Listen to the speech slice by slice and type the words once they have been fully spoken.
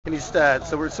Can you just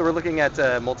so we're looking at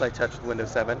multi-touch with Windows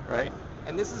 7, right?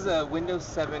 And this is a Windows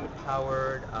 7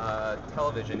 powered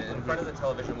television. And in front of the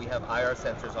television, we have IR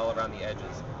sensors all around the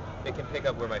edges. They can pick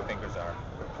up where my fingers are.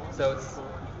 So it's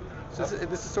So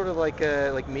this is sort of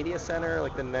like Media Center,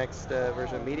 like the next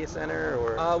version of Media Center,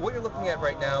 or what you're looking at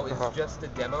right now is just a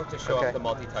demo to show Okay. off the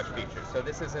multi-touch features. So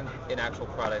this isn't an actual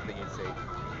product that you see.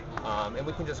 And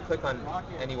we can just click on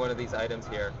any one of these items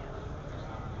here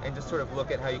and just sort of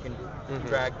look at how you can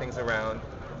drag things around.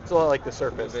 it's a lot like the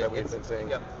Surface Move it. that we've It's- been seeing.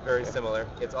 Yep, very similar.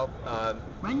 It's all.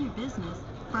 Run your business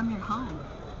from your home.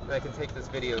 And I can take this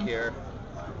video here.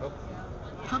 Oh,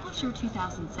 Publish your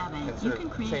 2007. and You sort can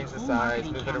of create change a the full size,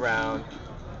 marketing move it campaign. around.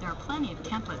 There are plenty of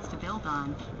templates to build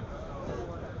on.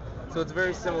 So it's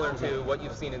very similar to what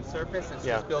you've seen in Surface. It's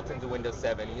Yeah. just built into Windows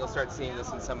 7. And you'll start seeing this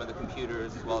in some of the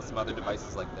computers as well as some other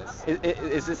devices like this.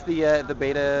 Is this the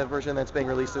beta version that's being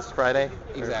released this Friday?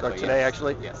 Or Exactly, today, yes.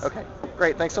 actually? Yes. Okay.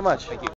 Great. Thanks so much. Thank you.